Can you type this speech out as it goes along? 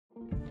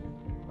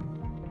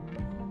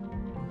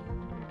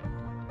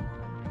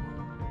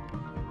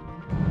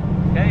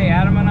Hey,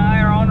 Adam and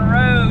I are on the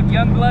road.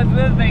 Young blood's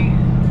with me.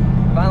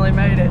 Finally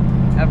made it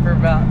after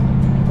about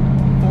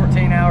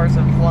 14 hours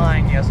of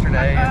flying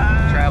yesterday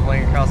and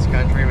traveling across the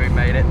country. We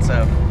made it,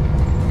 so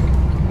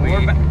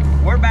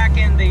we're back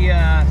in the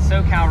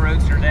So-Cal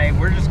Roadster Day.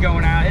 We're just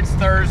going out. It's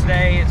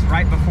Thursday. It's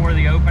right before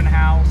the open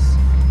house.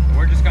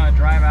 We're just going to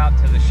drive out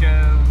to the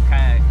show,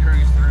 kind of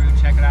cruise through,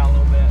 check it out a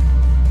little bit.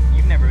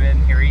 You've never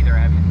been here either,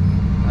 have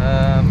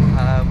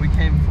you? We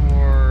came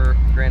for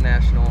Grand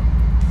National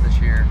this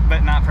year,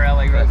 but not for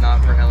LA Roadster. But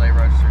not for LA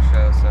Roadster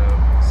Show. So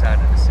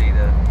excited to see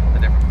the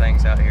different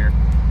things out here,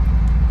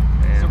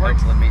 and so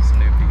hopefully meet some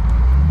new people.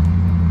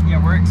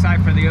 Yeah, we're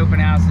excited for the open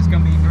house. It's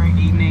going to be a great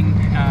evening.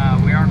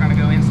 We are going to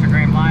go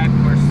Instagram Live. Of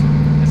course,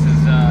 this is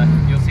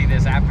you'll see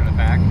this after the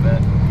fact,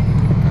 but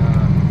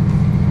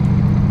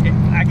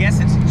I guess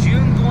it's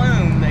June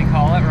gloom, they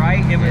call it,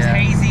 right? It was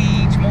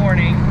hazy each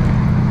morning,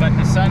 but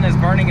the sun is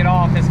burning it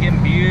off. It's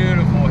getting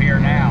beautiful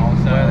here now.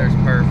 So weather's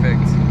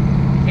perfect.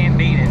 Can't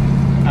beat it.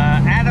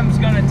 Adam's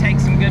going to take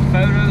some good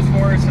photos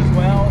for us as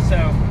well. So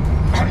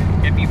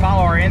if you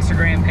follow our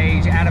Instagram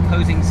page, at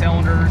Opposing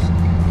Cylinders,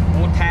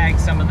 we'll tag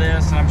some of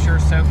this, and I'm sure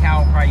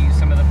So-Cal will probably use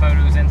some of the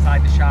photos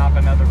inside the shop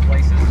and other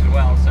places as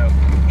well. So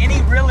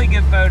any really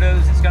good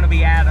photos, it's going to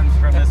be Adam's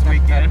from this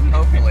weekend.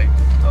 Hopefully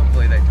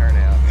they turn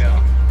out. Yeah.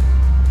 So.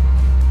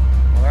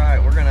 All right,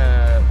 we're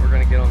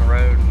gonna get on the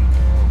road and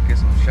we'll get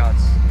some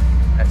shots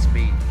at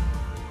speed.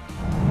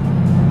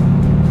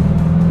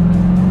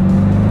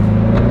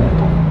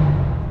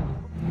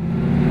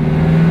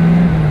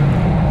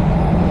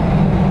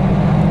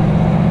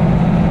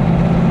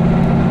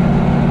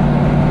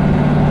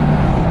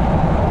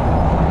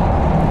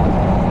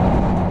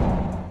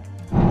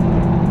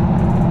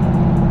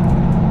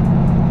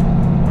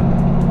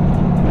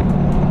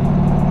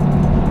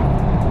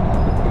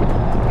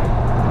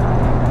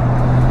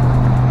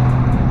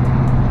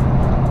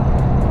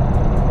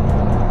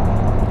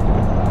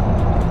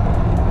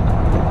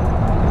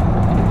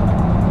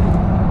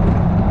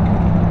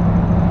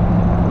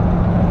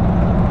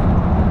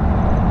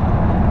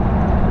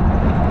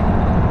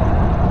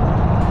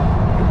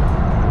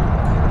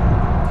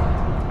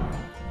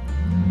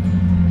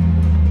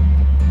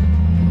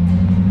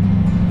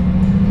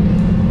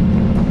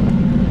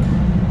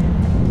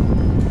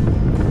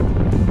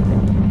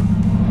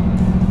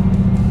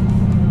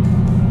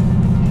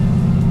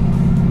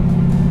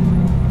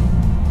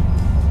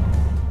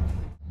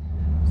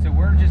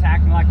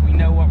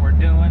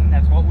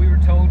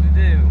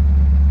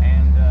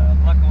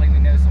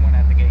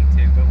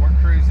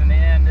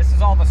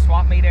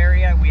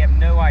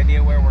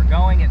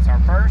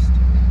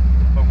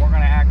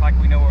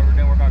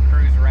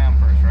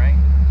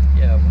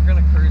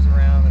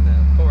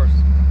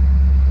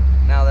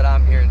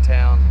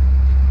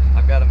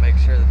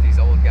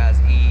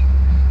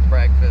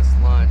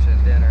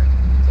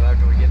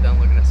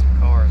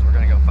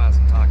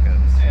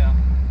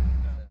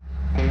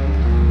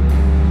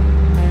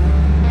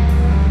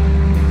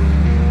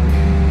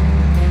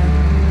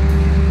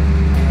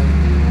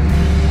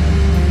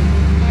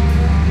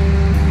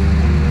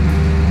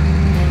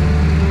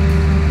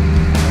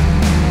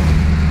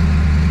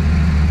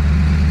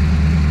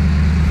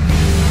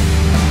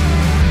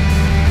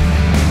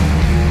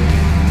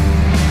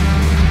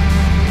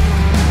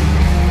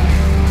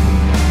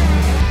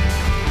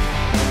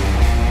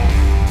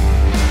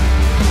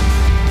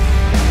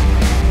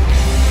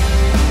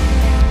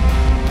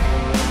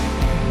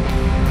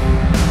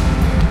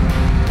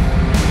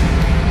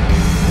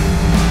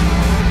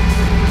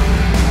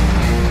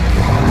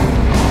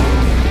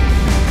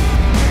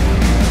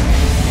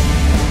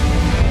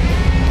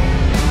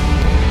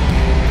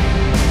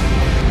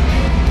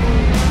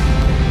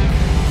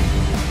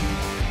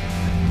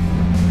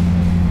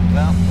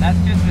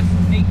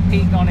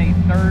 On a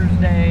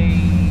Thursday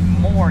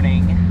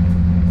morning.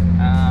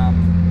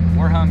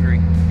 We're hungry.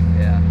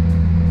 Yeah.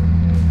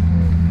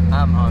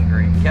 I'm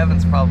hungry.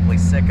 Kevin's probably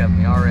sick of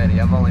me already.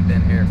 I've only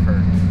been here for,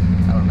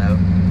 I don't know,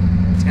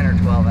 10 or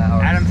 12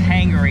 hours. Adam's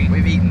hangry.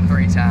 We've eaten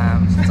 3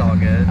 times. It's all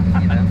good,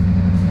 you know.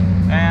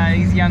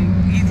 These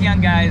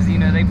young guys, you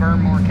know, they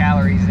burn more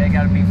calories. They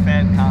got to be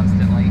fed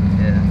constantly.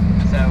 Yeah.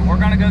 So we're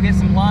going to go get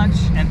some lunch,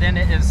 and then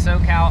it is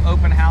So-Cal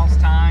open house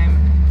time.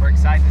 We're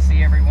excited to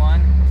see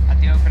everyone at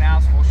the open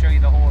house. We'll show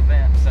you the whole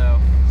event, so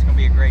it's going to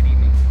be a great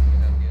evening.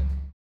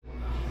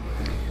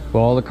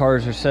 Well, all the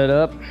cars are set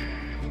up.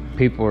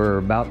 People are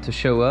about to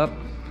show up,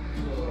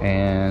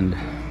 and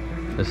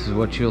this is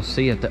what you'll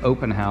see at the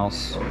open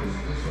house.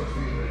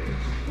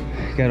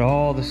 You got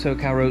all the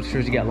So-Cal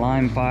Roadsters. You got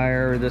Lime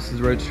Fire. This is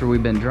the Roadster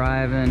we've been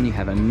driving. You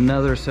have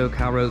another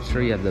So-Cal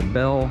Roadster. You have the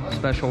Bell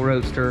Special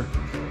Roadster.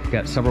 You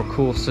got several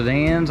cool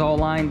sedans all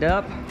lined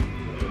up.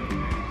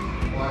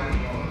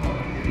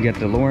 You got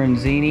the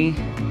Lorenzini,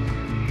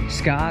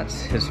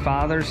 Scott's, his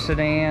father's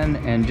sedan,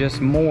 and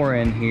just more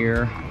in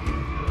here.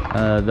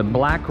 The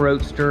black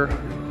Roadster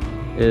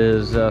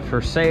is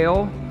for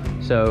sale,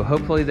 so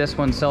hopefully this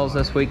one sells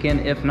this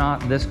weekend. If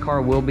not, this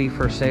car will be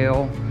for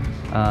sale.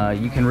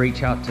 You can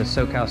reach out to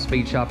So-Cal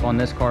Speed Shop on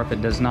this car if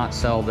it does not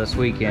sell this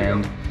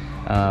weekend.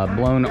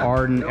 blown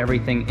Arden,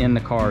 everything in the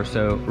car.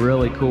 So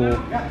really cool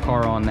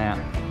car on that.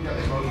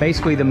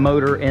 Basically the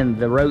motor in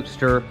the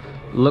Roadster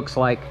looks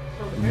like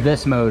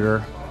this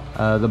motor,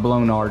 the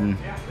blown Arden.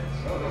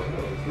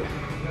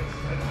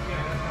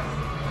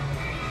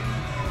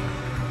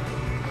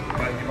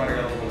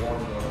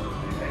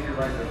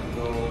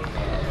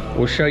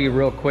 We'll show you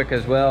real quick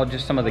as well,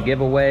 just some of the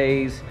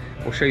giveaways.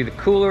 We'll show you the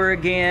cooler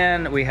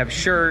again. We have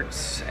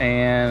shirts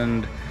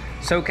and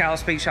So-Cal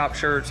Speed Shop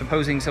shirts,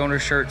 opposing cylinder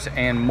shirts,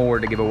 and more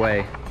to give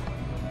away.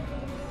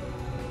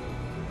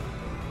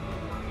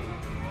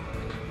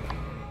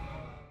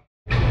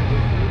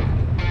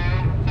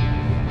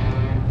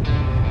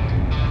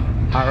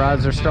 Hot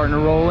rods are starting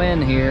to roll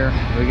in here.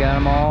 We got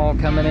them all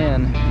coming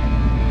in.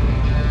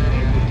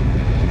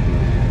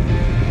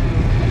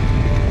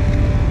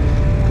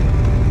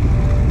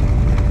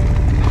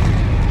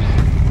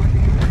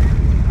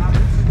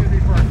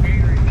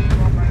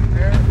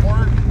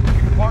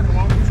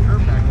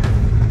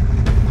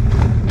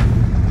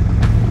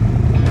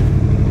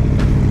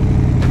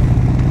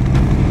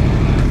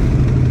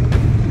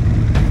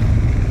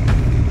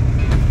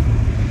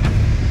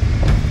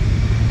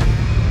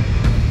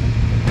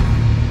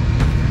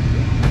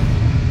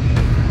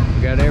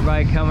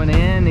 Coming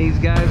in, these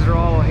guys are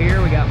all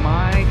here. We got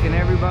Mike and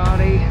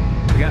everybody.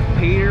 We got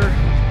Peter.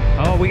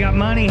 Oh, we got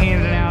money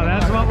handing out.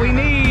 That's what we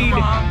need.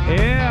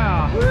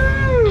 Yeah.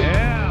 Woo.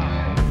 Yeah.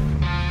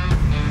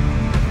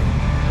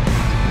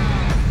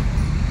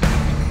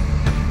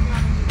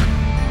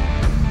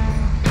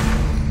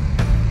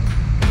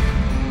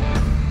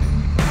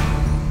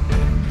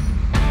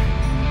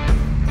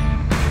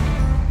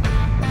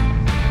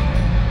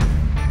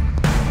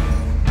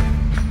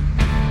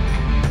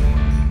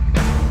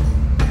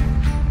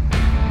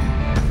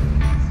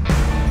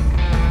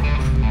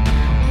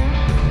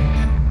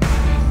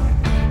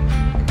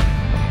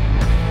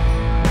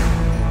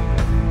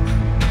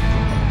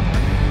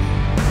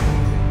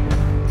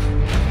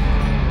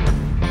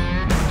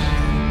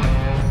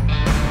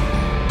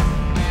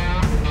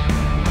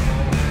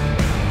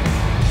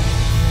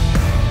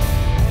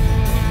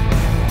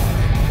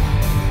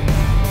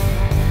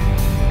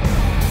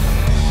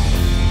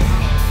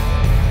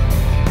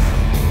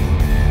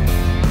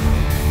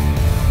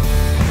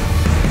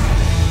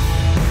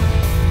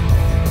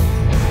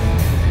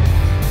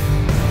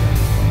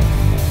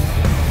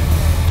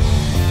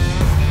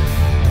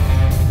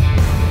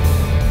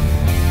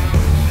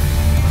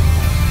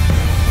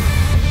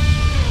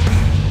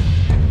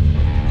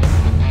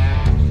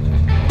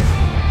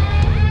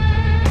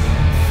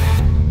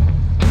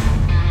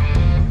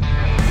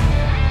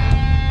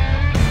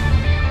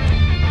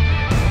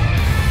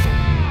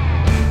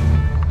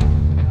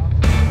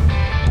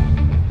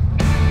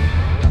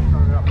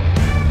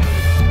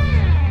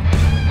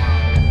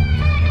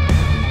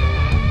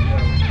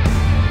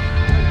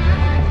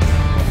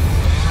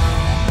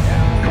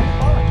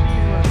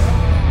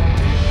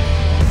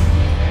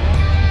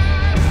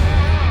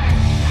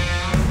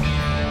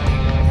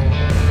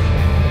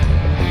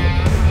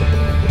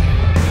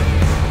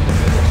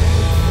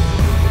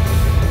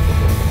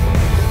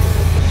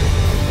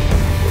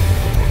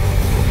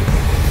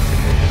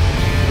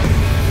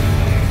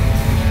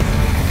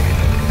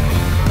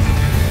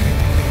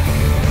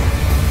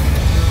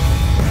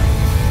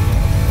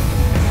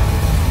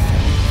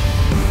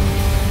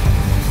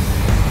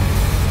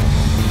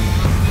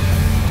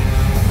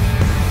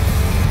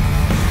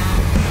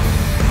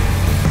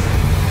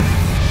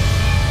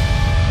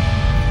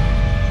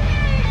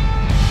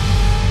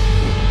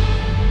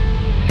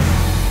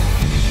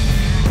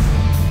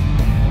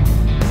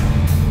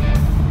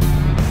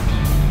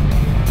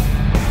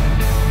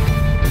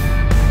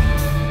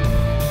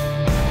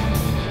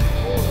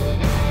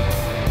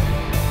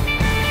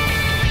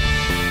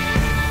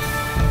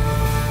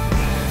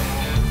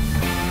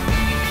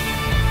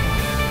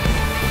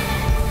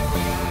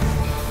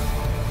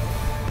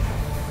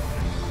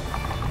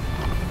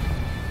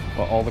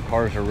 All the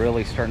cars are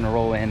really starting to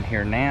roll in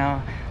here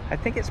now. I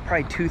think it's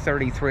probably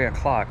 2:30, 3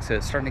 o'clock, so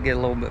it's starting to get a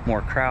little bit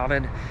more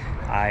crowded.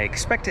 I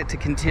expect it to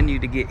continue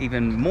to get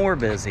even more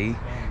busy,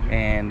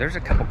 and there's a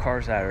couple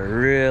cars that I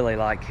really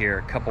like here,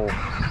 a couple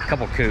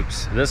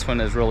coupes. This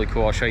one is really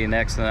cool. I'll show you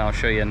next, and then I'll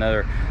show you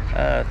another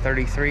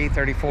 33,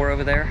 34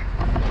 over there.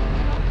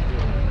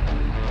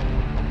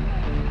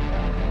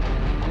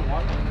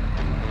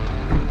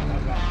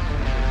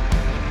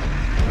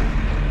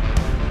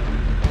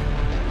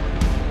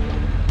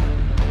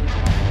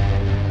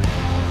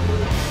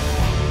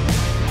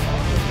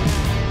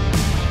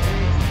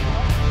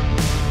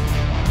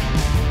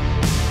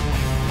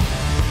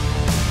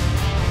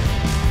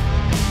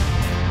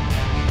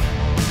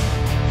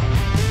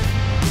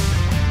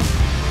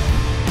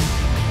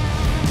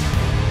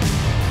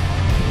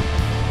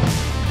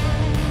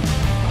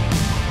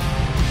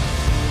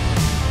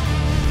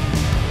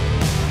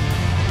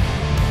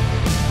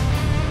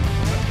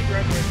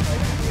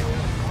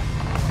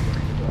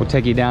 We'll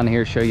take you down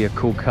here, show you a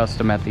cool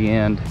custom at the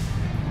end.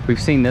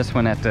 We've seen this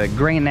one at the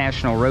Grand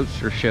National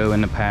Roadster Show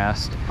in the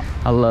past.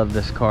 I love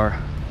this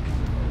car.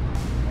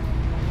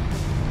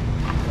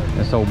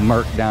 This old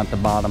Merc down at the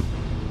bottom.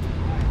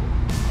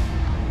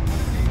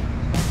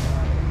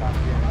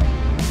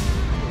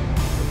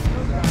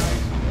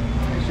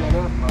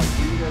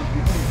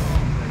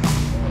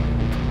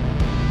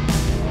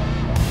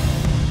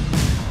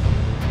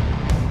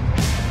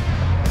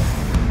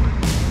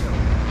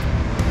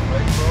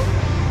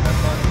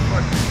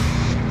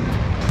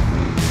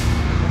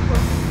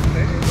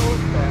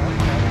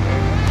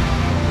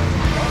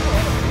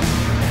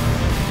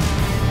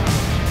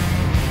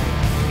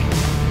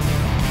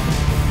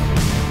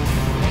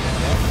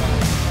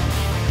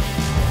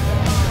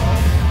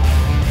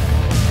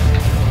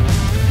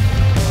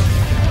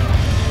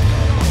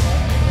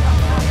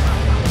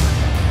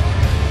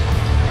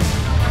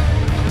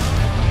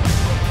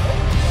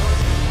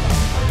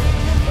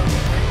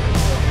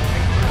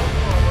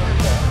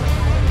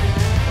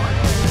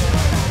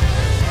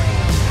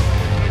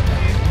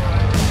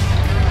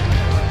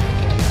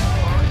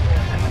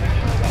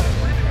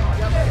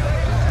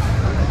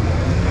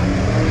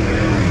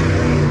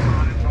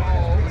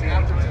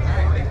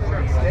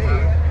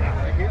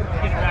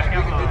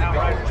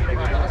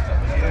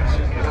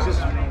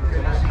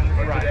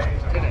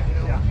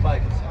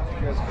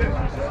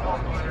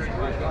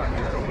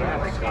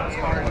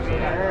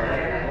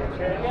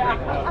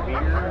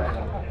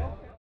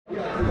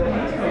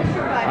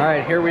 All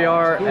right, here we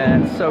are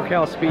at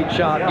So-Cal Speed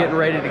Shop, getting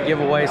ready to give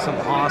away some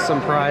awesome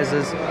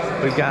prizes.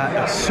 We've got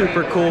a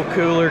super cool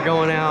cooler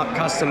going out,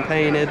 custom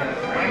painted,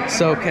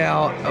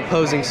 So-Cal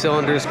Opposing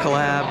Cylinders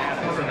collab.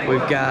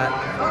 We've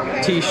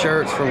got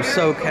t-shirts from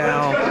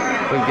So-Cal.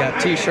 We've got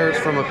t-shirts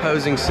from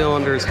Opposing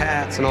Cylinders,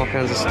 hats, and all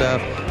kinds of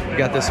stuff. We've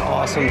got this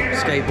awesome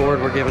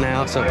skateboard we're giving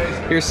out. So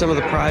here's some of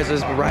the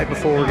prizes right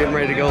before we're getting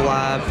ready to go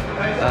live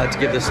to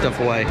give this stuff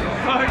away.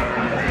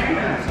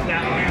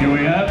 Can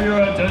we have your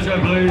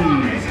attention,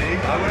 please?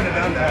 I wouldn't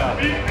have done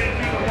that.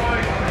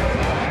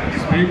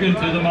 Speaking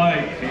to the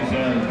mic, he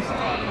says.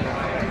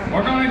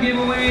 We're going to give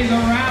away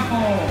the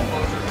raffle.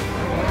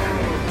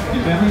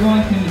 If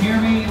everyone can hear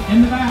me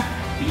in the back.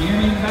 Can you hear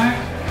me in the back?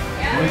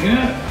 We're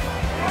good?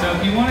 So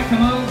if you want to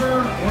come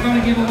over, we're going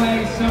to give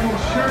away several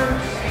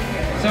shirts,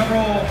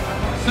 several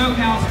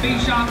So-Cal Speed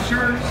Shop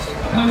shirts,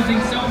 Opposing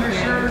Cylinder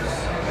shirts.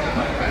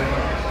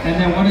 And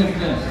then what is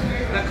this?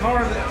 The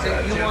car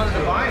that you wanted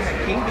to buy had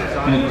Kingies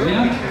on it. The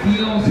Jeff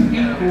Deals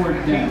skateboard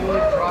deck.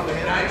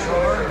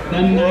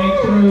 The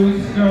Nitro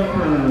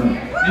Surfer.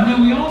 And then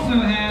we also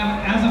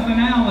have, as a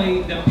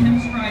finale, the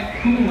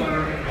Pinstripe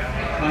Cooler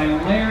by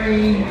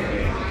Larry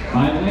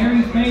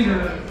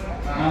Fader.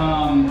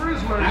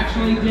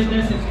 Actually did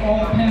this, it's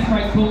all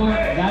Pinstripe Cooler.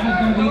 That is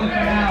going to be the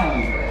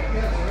finale.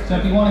 So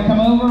if you want to come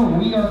over,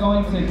 we are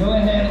going to go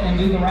ahead and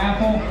do the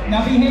raffle.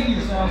 Now behave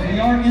yourselves. We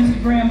are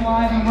Instagram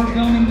Live and we're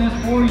filming this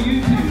for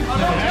YouTube.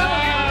 So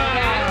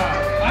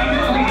I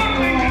know who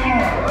you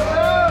are.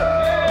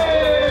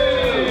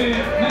 Hey!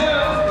 No,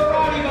 it's the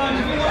Rowdy Bunch.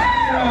 We love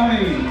you,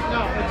 Rowdy. No,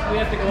 we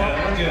have to go up.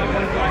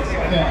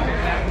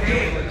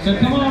 Yeah. So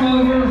come on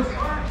over.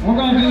 We're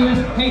going to do this.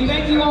 Hey,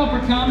 thank you all for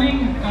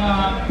coming.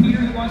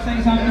 Peter, you want to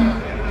say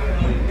something?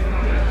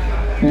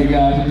 Hey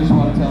guys, I just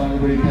want to tell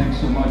everybody thanks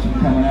so much for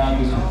coming out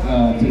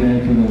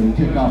today for the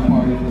kickoff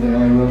party for the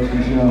LA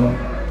Roadster Show.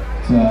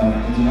 It's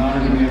an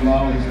honor to be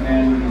involved with this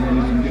man. We're going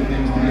to do some good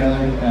things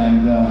together,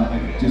 and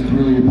I just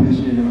really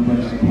appreciate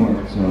everybody's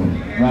support. So,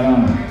 right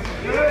on.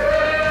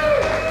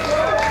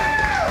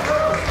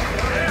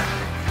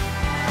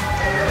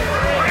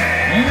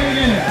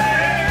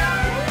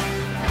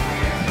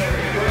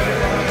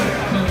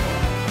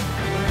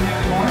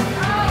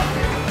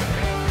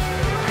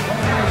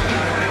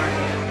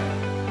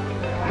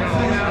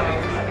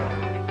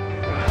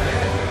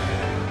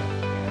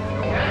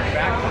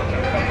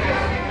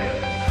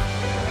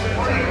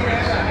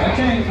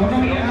 Okay, we're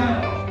going to get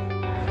out.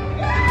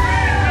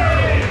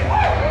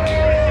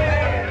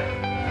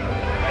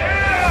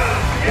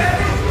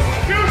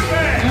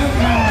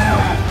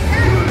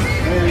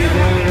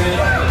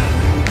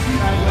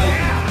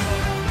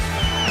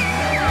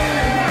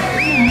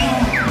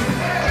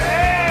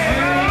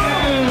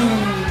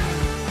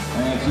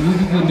 So this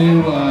is the new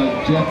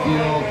Jeff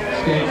Deal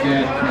skate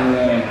deck for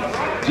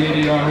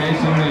JDR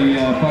Racing,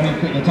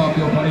 the Top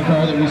Fuel funny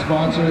car that we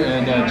sponsor,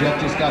 and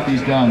Jeff just got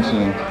these done,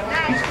 so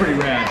it's pretty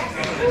rad.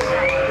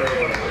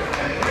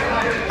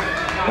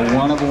 A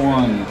one of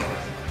one.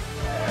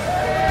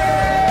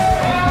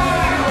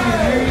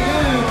 There you go.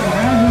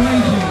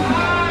 Congratulations.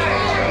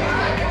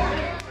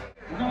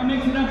 We're going to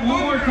mix it up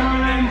one more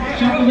time.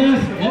 Shuffle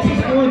this. This is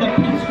for the